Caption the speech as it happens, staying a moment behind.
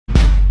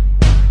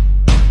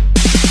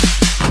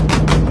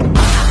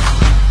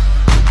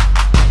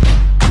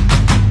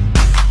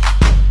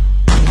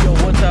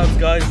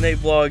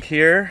NateVlog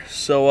here.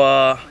 So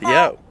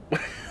yeah.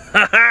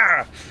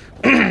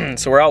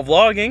 So we're out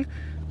vlogging.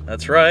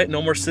 That's right,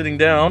 no more sitting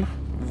down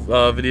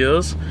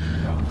videos.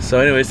 So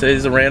anyway,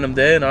 today's a random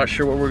day, not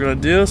sure what we're gonna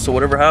do, so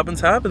whatever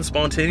happens, happens.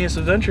 Spontaneous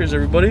adventures,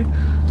 everybody.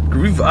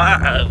 Groovy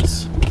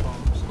vibes.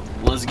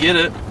 Let's get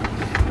it.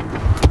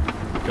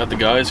 Got the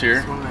guys here.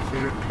 It's one of my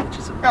favorite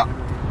pitches of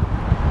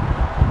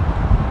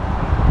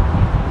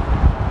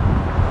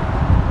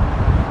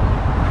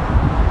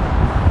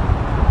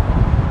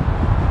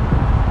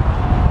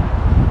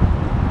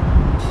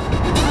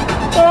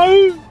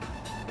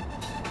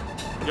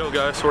Yo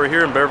guys, so we're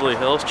here in Beverly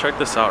Hills. Check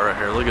this out right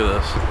here. Look at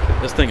this.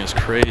 This thing is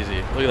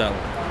crazy. Look at that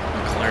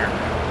McLaren.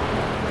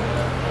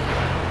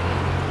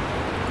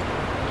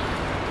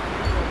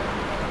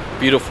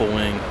 Beautiful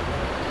wing.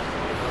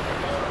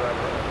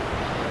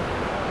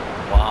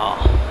 Wow.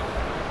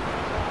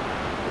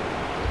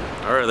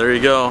 Alright, there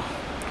you go.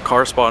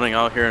 Car spotting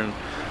out here in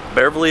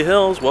Beverly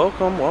Hills.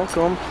 Welcome,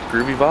 welcome.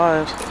 Groovy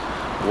vibes.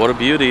 What a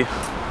beauty.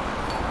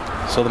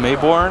 So the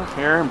Mayborn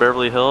here in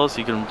Beverly Hills,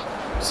 you can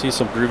see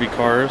some groovy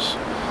cars.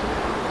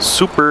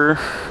 Super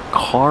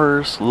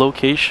cars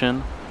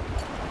location.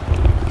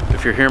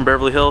 If you're here in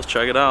Beverly Hills,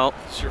 check it out.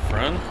 It's your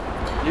friend.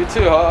 You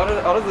too.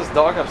 How does this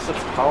dog have such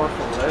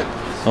powerful legs?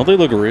 Don't they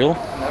look real?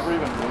 It never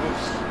even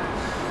moves.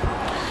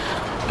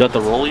 Got the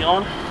rollie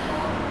on?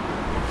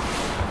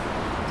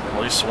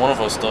 At least one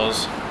of us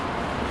does.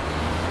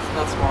 It's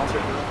not sponsored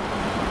though.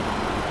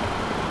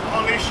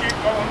 All this shit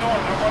going on.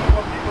 I wonder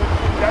what people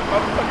do. That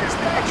motherfucking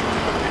statue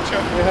in the picture.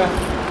 Yeah.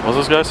 What's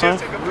this guy saying?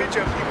 Just took a picture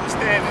of people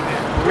standing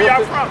there. Where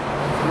y'all from?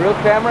 Real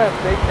camera and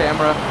fake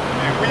camera.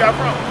 Yeah, where y'all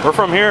from? We're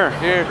from here.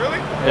 Here. Really?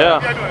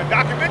 Yeah. Y'all doing a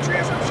documentary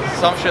or some shit?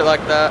 Some shit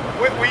like that.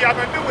 What y'all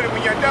gonna do with it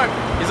when you're done?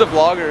 He's a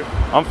vlogger.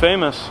 I'm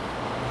famous.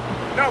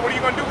 No, what are you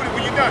gonna do with it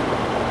when you're done?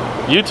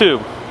 YouTube.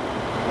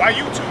 Why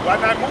YouTube?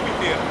 Why not movie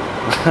theater?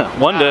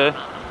 One day.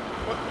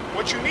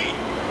 What you need?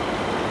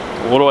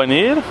 What do I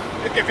need?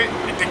 If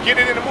to get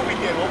it in a movie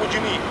theater, what would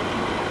you need?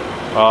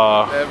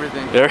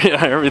 Everything.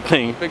 Yeah,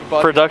 everything. Big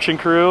budget. Production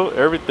crew,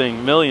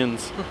 everything.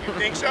 Millions. You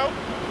think so?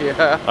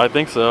 Yeah. I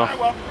think so. All right,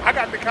 well, I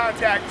got the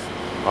contacts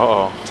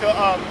to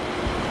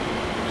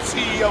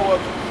CEO of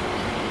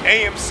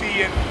AMC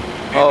and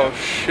Oh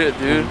shit,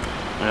 dude.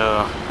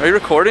 Yeah. Are you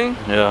recording?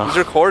 Yeah. He's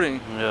recording.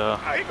 Yeah.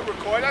 he can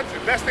record. That's the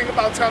best thing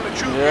about telling the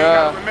truth. Yeah. You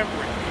gotta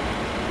remember it.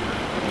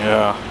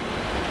 Yeah.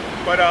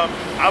 But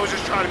I was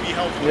just trying to be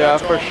helpful. Yeah,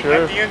 that's for all. sure.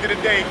 At the end of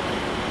the day,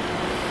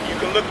 you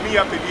can look me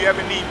up if you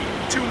ever need me.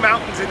 Two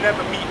mountains that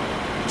never meet.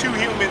 Two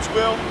humans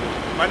will.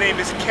 My name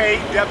is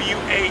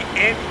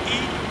K-W-A-N-E.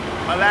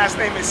 My last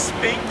name is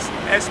Spinks,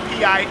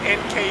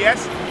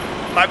 S-P-I-N-K-S.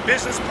 My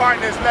business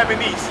partner is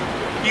Lebanese.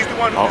 He's the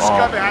one who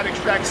discovered how to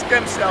extract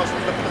stem cells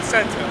from the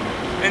placenta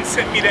and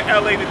sent me to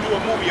LA to do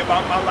a movie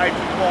about my life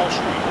in Wall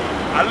Street.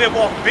 I live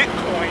off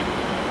Bitcoin.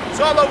 It's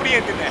all over the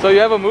internet. So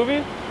you have a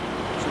movie?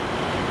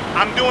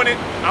 I'm doing it.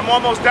 I'm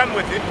almost done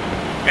with it.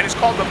 And it's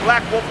called The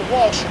Black Wolf of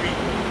Wall Street.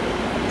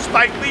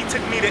 Spike Lee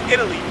took me to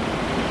Italy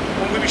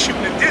when we were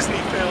shooting a Disney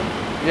film.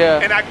 Yeah.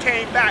 And I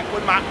came back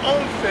with my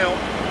own film,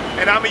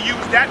 and I'm going to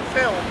use that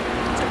film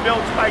to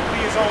build Spike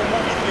Lee's own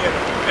movie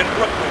theater in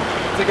Brooklyn.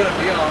 What's it gonna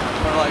be on?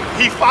 Or like...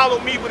 He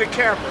followed me with a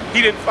camera.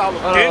 He didn't follow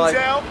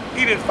Denzel.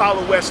 He didn't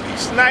follow Wesley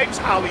Snipes,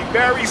 Halle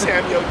Berry,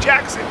 Samuel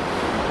Jackson.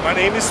 My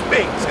name is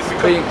Spinks.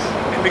 Spinks.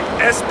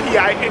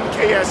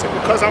 S-P-I-N-K-S. And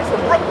because I'm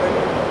from Brooklyn,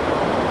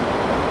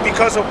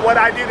 because of what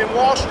I did in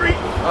Wall Street,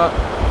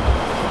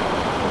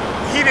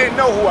 he didn't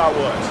know who I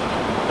was.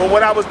 But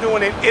what I was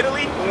doing in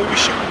Italy when we were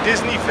shooting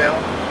Disney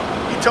film,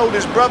 he told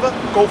his brother,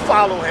 go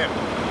follow him.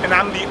 And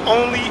I'm the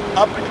only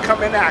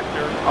up-and-coming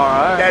actor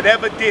that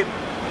ever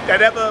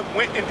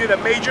went and did a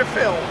major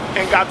film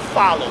and got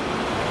followed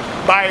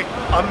by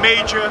a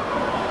major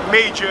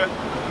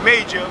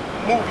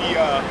movie.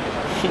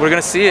 We're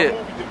gonna see it.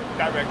 Movie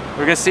director.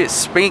 We're gonna see it.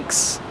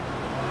 Spinks.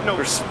 No,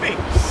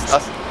 Spinks.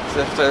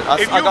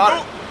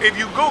 If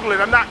you Google it,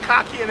 I'm not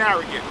cocky and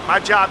arrogant. My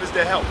job is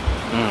to help.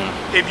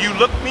 If you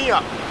look me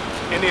up,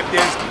 and if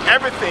there's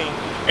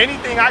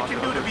anything I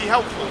can do to be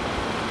helpful,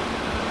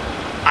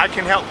 I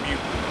can help you,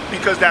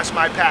 because that's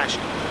my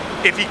passion.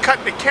 If he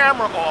cut the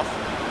camera off,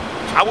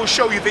 I will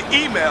show you the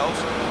emails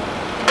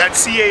that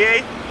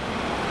CAA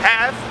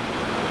have,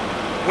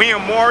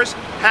 William Morris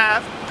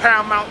have,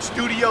 Paramount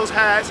Studios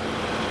has.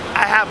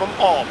 I have them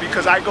all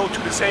because I go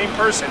to the same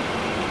person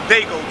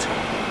they go to.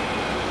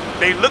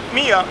 They look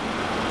me up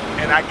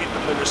and I get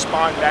them to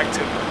respond back to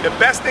me. The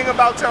best thing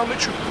about telling the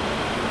truth,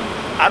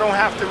 I don't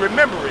have to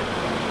remember it.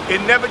 It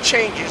never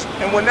changes.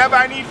 And whenever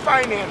I need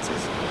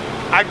finances,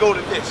 I go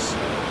to this.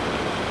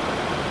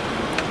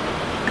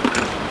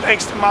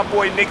 Thanks to my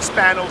boy Nick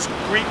Spanos,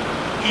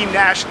 he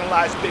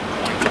nationalized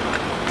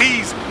Bitcoin.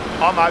 These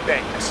are my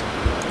banks.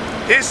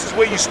 This is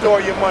where you store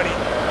your money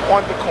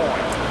on the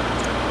coin.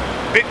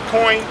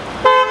 Bitcoin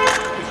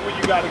is where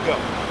you gotta go.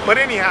 But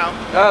anyhow,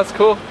 that's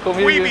cool. Cool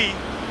meeting you.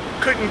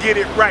 Couldn't get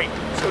it right.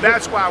 So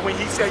that's why when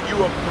he said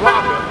you a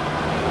blogger,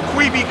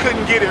 Queeby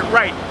couldn't get it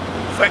right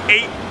for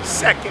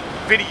 8-second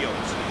videos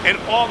and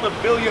all the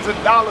billions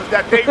of dollars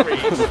that they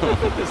raise.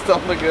 Just tell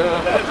him to go.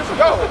 Just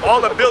go.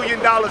 All the $1 billion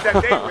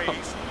that they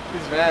raise.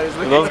 He's mad. He's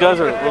those guys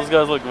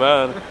look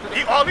mad.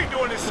 All he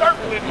doing is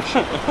circling and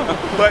shit.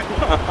 But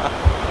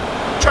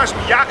trust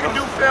me, y'all can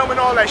do film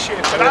and all that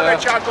shit. But I'll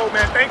let y'all go,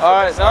 man. Thanks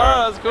for this.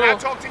 That's cool. I'll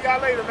talk to y'all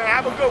later, man.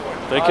 Have a good one.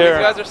 Take care.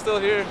 These guys are still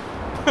here.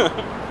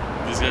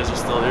 These guys are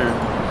still here.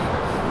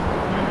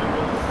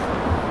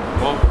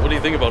 Well, what do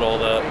you think about all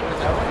that?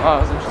 Oh,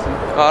 that's interesting.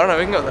 Oh, I don't know.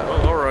 We can go that way.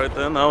 Well, all right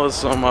then. That was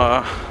some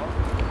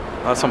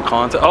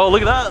content. Oh,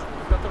 look at that!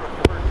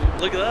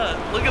 Look at that!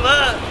 Look at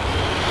that!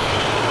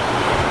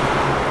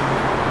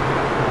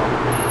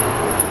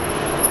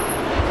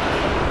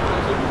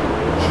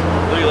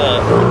 Look at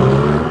that!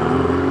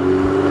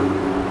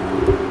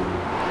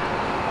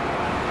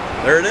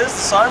 There it is,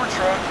 the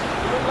Cybertruck.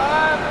 We're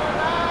live.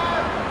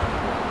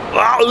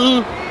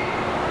 Wow!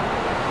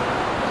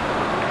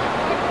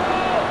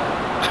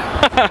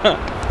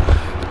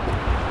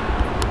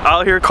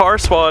 Out here car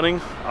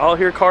spotting. Out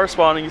here car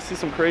spotting. You see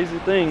some crazy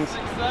things.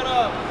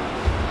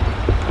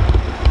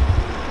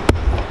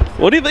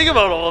 What do you think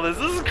about all this?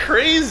 This is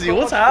crazy.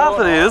 What's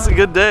happening? This is a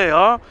good day,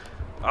 huh?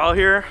 Out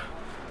here.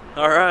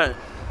 All right.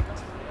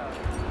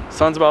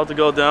 Sun's about to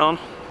go down.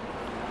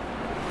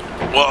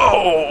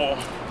 Whoa!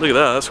 Look at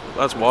that.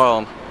 That's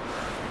wild.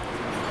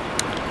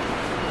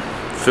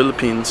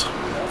 Philippines.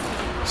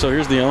 So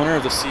here's the owner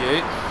of the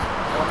C8.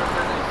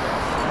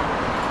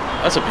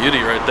 That's a beauty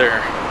right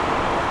there.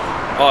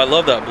 Oh, I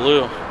love that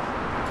blue.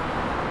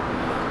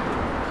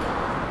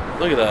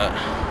 Look at that.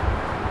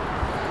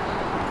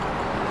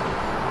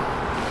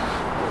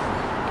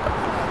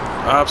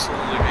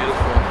 Absolutely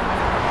beautiful.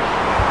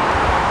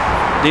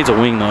 Needs a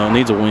wing though.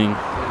 Needs a wing.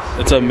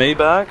 It's a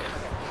Maybach.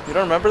 You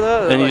don't remember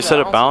that? And you said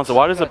it bounces.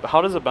 Why does it?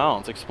 How does it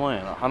bounce?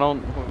 Explain. I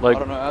don't like. I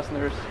don't know. Ask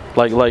nurse.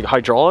 Like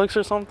hydraulics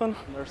or something.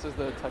 Nurse is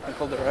the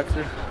technical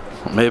director.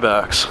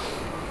 Maybachs.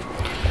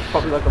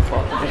 Probably like a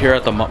flop. Here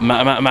at the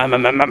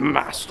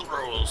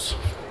Mastro's.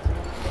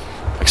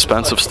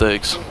 Expensive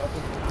steaks.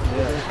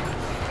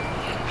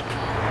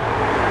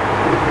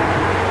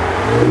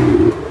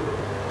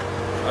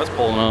 That's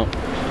pulling up.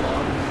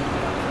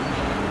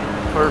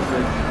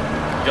 Perfect.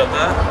 You got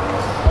that?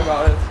 I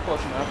got it. It's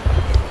close enough.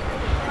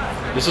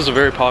 This is a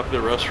very popular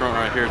restaurant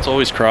right here. It's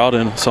always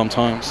crowded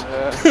sometimes.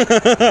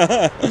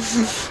 Yeah.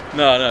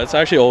 No, it's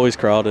actually always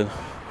crowded.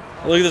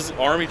 Look at this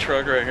army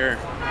truck right here.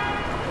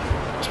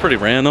 It's pretty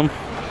random.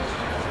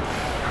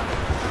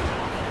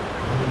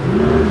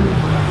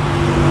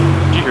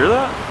 Did you hear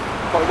that?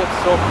 Oh, that's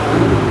so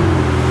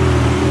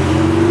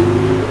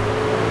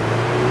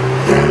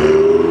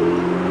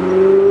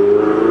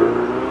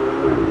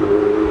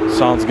cool.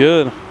 Sounds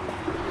good.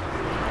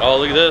 Oh,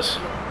 look at this.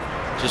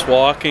 Just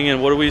walking,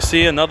 and what do we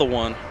see? Another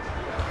one.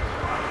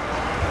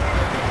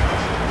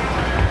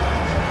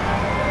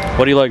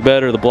 What do you like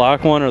better, the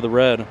black one or the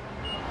red?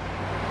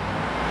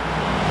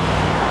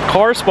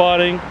 Car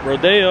spotting,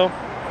 Rodeo.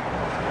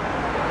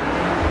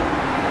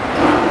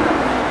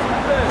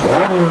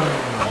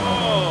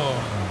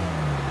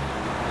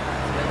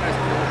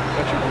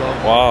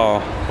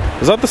 Wow.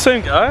 Is that the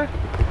same guy?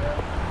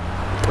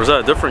 Or is that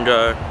a different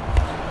guy?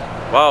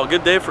 Wow,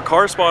 good day for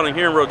car spotting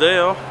here in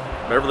Rodeo.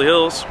 Beverly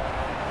Hills.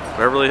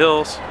 Beverly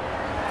Hills.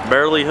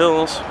 Beverly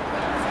Hills.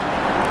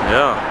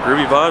 Yeah,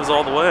 groovy vibes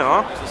all the way,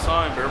 huh? There's a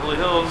sign, Beverly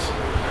Hills.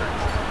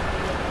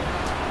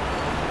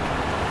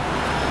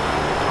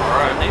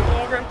 Alright,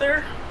 NateVlog right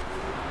there.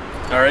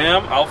 There I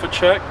am, outfit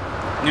check.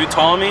 New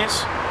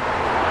Tommies.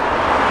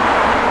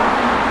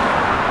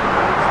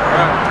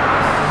 Alright.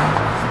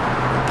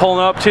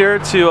 Pulling up here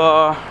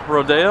to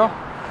Rodeo.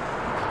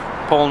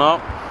 Pulling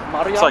up.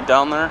 Mario? It's like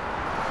down there.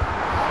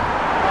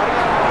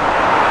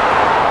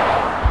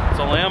 It's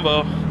a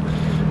Lambo.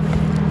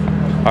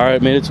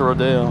 Alright, made it to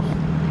Rodeo.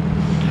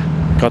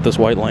 Got this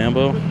white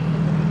Lambo.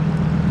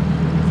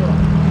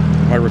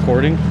 Am I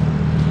recording?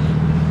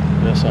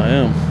 Yes, I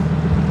am.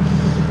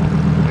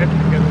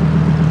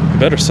 You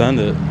better send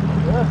it.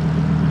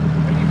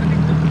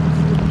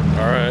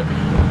 Alright.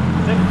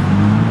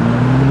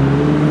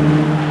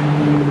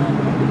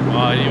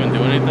 Wow, I didn't even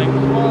do anything.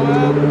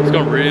 It's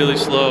going really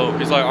slow.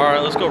 He's like,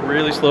 alright, let's go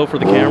really slow for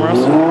the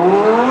cameras.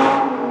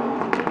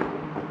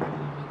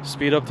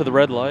 Speed up to the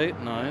red light.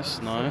 Nice,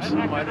 nice.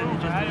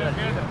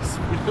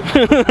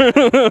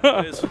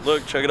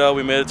 Look, check it out.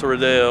 We made it to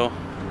Rodeo.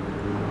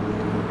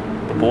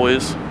 The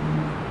boys.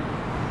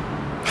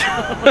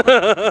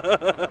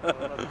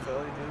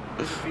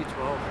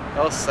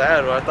 That was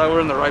sad, but I thought we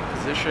were in the right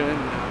position.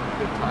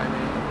 Good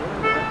timing.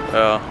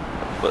 Yeah,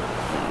 but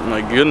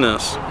my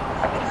goodness.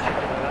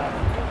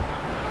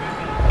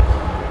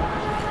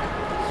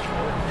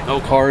 No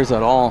cars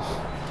at all.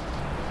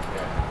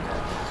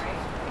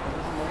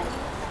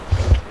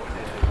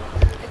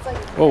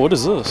 Oh, what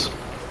is this?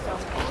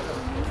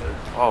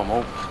 Oh,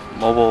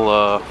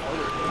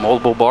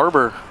 mobile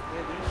barber.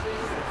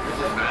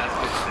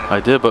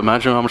 I did, but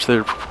imagine how much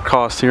they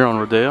cost here on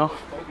Rodeo.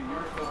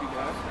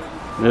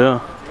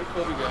 Yeah.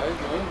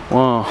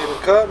 Wow.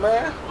 Cut,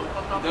 man.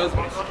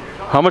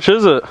 How much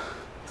is it?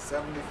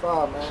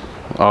 75, man.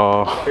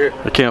 Oh, Here.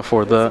 I can't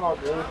afford that. All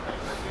good.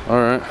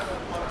 All right.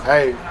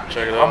 Hey,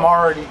 Check it out. I'm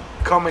already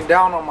coming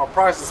down on my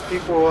prices.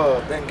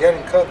 People been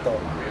getting cut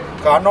though.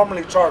 'Cause I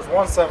normally charge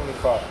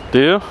 175. Do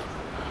you?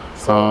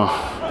 So,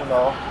 you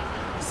know,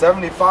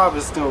 75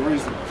 is still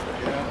reasonable.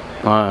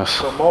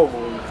 Nice. For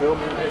mobile, you feel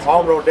me?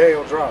 On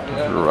Rodeo Drive.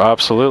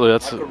 Absolutely. I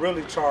That's could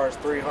really charge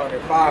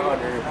 300,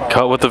 500 if I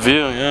cut with the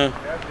view. Yeah,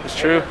 it's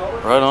true.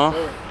 Right on.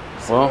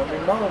 So Well, let me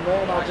know,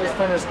 man. I just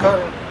finished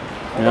cutting.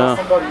 I Yeah. got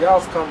somebody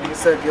else coming. He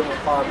said give him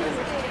 5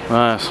 minutes.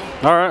 nice.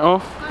 All right.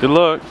 Well, good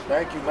luck.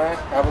 Thank you, man.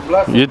 Have a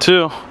blessing. You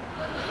too.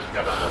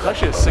 It's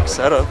actually a sick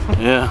setup.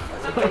 Yeah,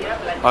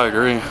 I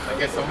agree.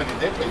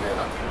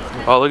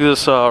 Oh, look at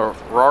this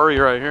Rari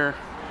right here.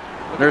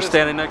 They're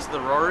standing next to the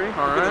Rari. All Look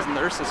at right.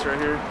 this Nursus right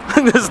here.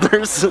 This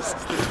nurses.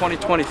 The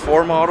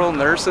 2024 model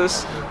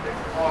Nursus.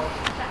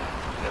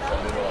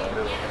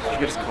 Did you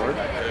get his card?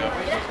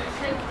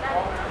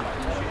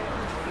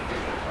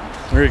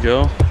 There you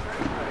go. All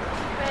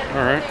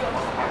right.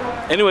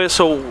 Anyway,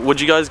 so would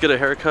you guys get a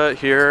haircut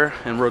here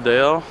in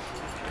Rodeo?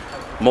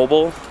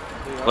 Mobile?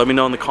 Let me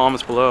know in the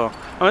comments below.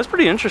 I mean, it's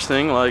pretty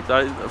interesting. Like,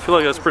 I feel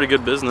like that's pretty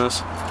good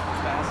business.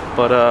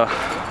 But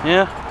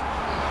yeah.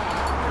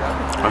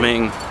 I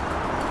mean,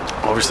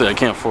 obviously I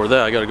can't afford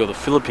that. I gotta go to the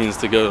Philippines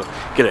to go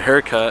get a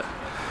haircut.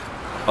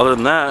 Other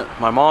than that,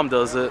 my mom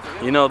does it.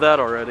 You know that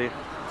already.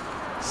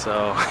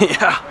 So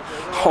yeah.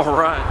 All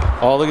right.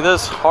 Oh, look at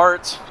this.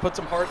 Hearts. Put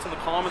some hearts in the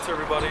comments,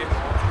 everybody.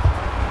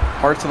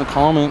 Hearts in the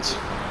comments.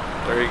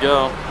 There you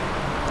go.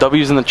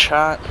 W's in the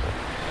chat.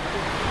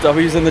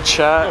 W's in the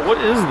chat. Oh, what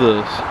is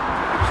this?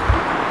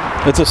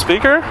 It's a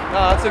speaker?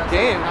 No, it's a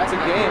game. It's a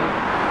game.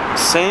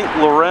 Saint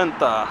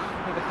Laurenta.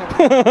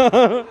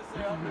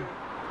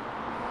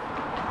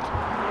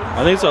 I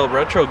think it's a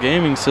retro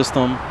gaming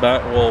system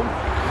back, well,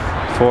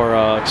 for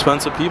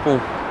expensive people.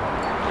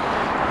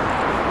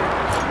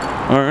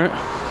 All right.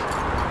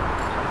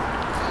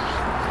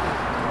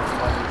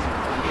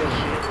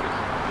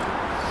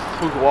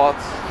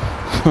 Pugwats.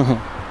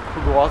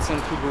 Pugwats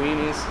and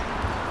Puguinis.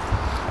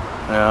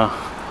 Yeah.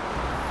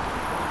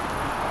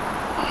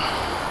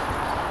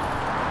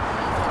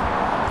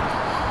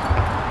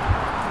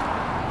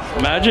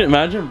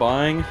 Imagine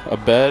buying a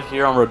bed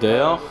here on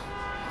Rodeo.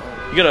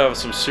 You gotta have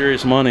some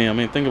serious money. I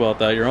mean, think about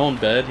that. Your own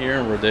bed here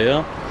in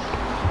Rodeo.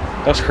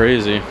 That's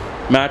crazy.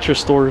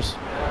 Mattress stores. But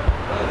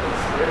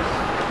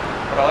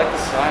I like the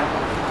sign.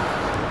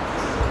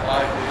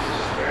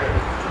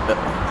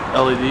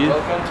 LED.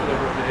 Welcome to the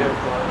Rodeo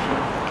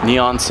collection.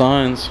 Neon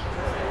signs.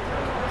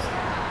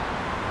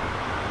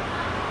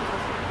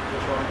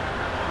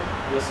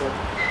 Yes, sir.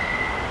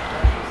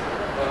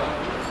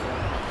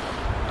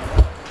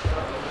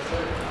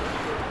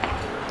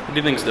 What do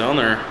you think's down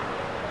there?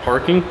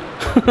 Parking?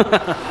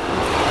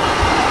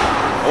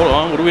 Hold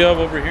on, what do we have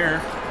over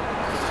here?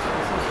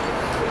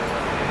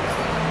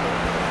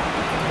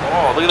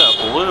 Oh, look at that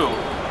blue.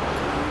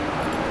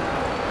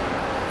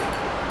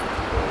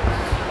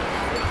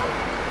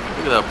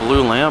 Look at that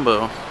blue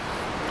Lambo.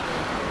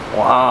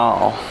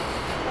 Wow.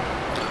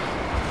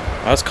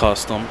 That's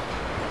custom.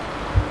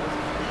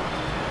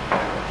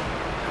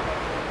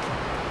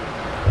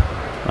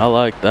 I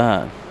like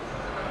that.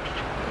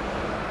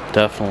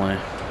 Definitely.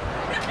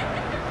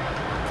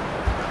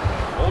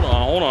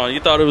 Hold on. You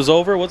thought it was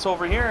over? What's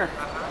over here?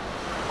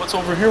 What's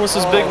over here? What's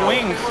this big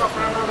wing?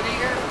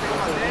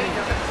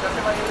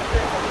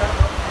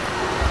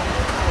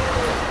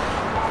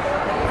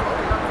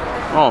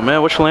 Oh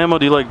man, which Lambo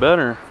do you like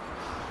better?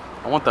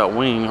 I want that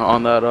wing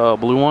on that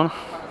blue one.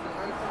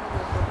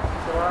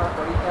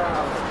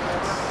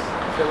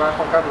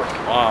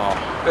 Wow.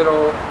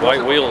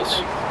 White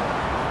wheels.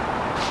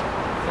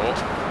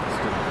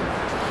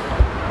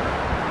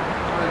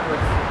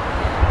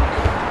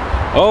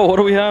 Oh, what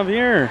do we have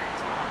here?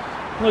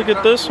 Look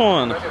at this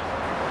one.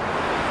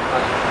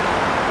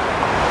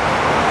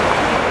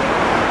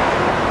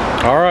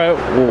 All right,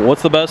 well,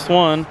 what's the best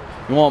one?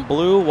 You want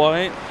blue,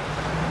 white,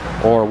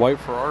 or white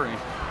Ferrari?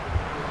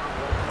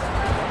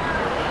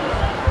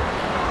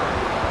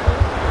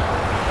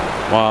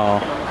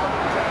 Wow.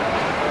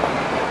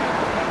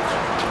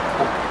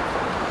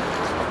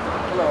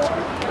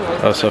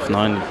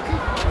 SF90.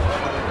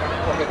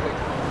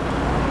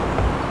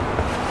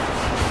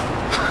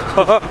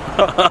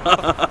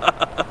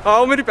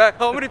 How many packages?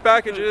 How many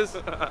packages?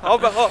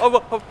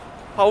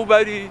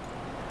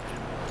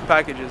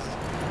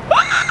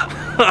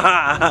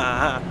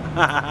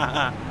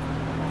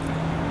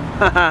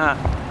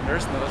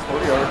 Nurse knows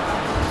what we are.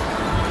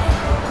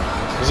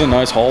 This is a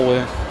nice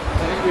hallway.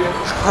 Thank you.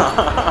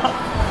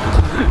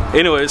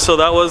 Anyway, so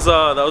that was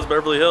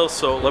Beverly Hills.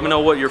 So let me know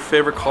what your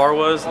favorite car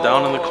was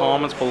down in the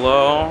comments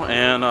below.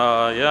 And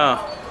yeah,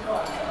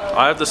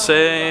 I have to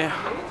say,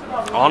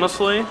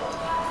 honestly,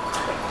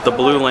 the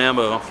blue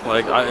Lambo,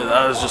 like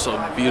that is just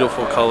a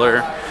beautiful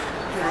color.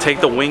 Take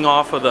the wing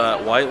off of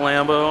that white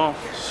Lambo,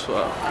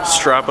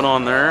 strap it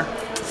on there.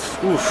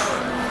 Oof,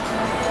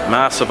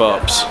 massive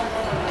ups.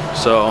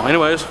 So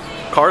anyways,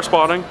 car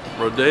spotting,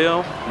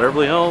 Rodeo,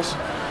 Beverly Hills,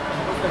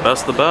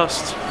 best the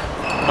best.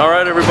 All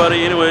right,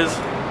 everybody. Anyways,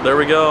 there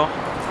we go.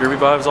 Groovy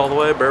vibes all the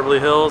way. Beverly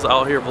Hills,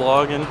 out here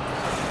vlogging.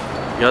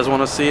 You guys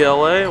want to see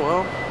LA?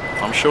 Well,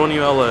 I'm showing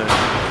you LA.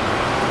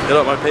 Hit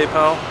up my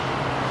PayPal.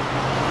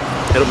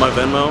 Hit up my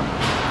Venmo.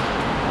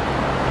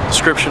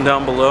 Description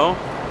down below.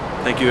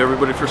 Thank you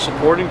everybody for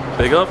supporting.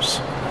 Big ups.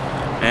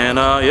 And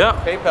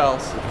yeah.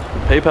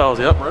 PayPals,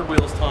 yep. Red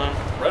wheels time.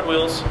 Red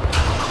wheels.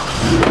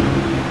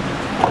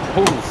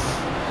 Ooh.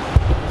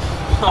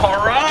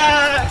 All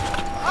right.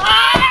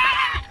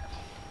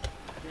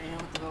 Damn,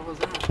 what the hell was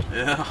that?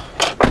 Yeah.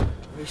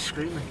 He's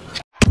screaming.